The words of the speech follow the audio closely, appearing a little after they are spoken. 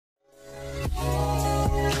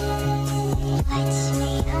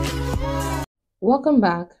Welcome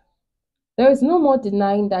back. There is no more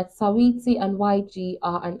denying that Saweetie and YG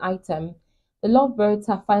are an item. The lovebirds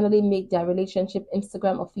have finally made their relationship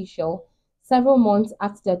Instagram official several months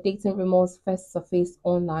after their dating rumors first surfaced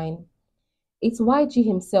online. It's YG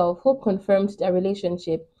himself who confirmed their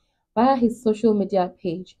relationship via his social media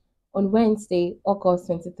page on Wednesday, August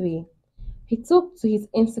 23. He took to his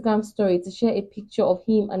Instagram story to share a picture of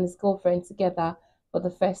him and his girlfriend together for the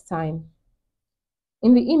first time.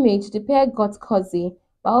 In the image, the pair got cozy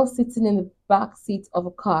while sitting in the back seat of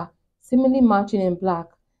a car, seemingly matching in black.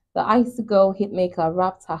 The icy girl hitmaker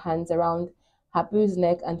wrapped her hands around her bruised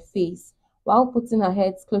neck and face while putting her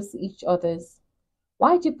heads close to each other's.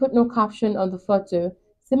 YG put no caption on the photo,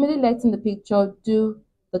 seemingly letting the picture do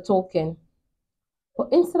the talking. But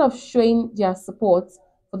instead of showing their support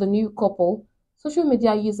for the new couple, social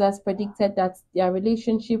media users predicted that their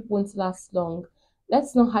relationship won't last long.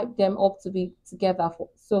 Let's not hype them up to be together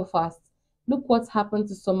so fast. Look what happened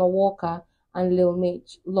to Summer Walker and Lil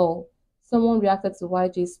Mitch. Lol. Someone reacted to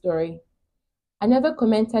YJ's story. Another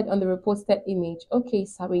commented on the reposted image, okay,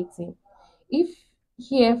 Saweetie. If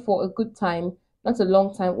here for a good time, not a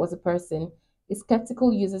long time was a person, a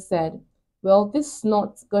skeptical user said, well, this is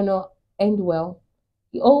not gonna end well.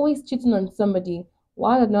 He always cheating on somebody,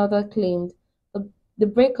 while another claimed the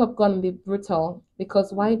breakup gonna be brutal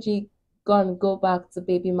because YG gonna go back to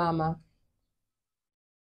baby mama.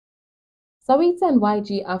 Saweetie and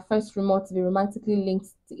YG are first rumored to be romantically linked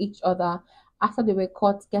to each other after they were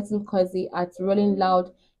caught getting cozy at Rolling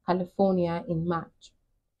Loud, California in March.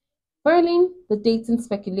 Furling the dating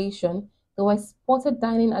speculation, they were spotted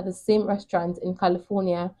dining at the same restaurant in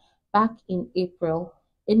California back in April.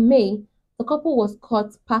 In May, the couple was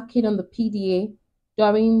caught parking on the PDA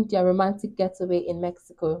during their romantic getaway in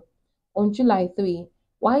Mexico. On July 3,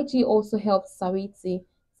 YG also helped Saweetie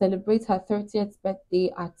celebrate her 30th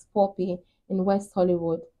birthday at Poppy in West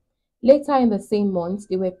Hollywood. Later in the same month,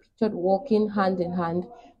 they were pictured walking hand in hand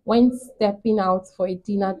when stepping out for a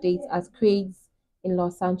dinner date at Craig's in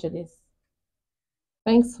Los Angeles.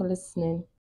 Thanks for listening.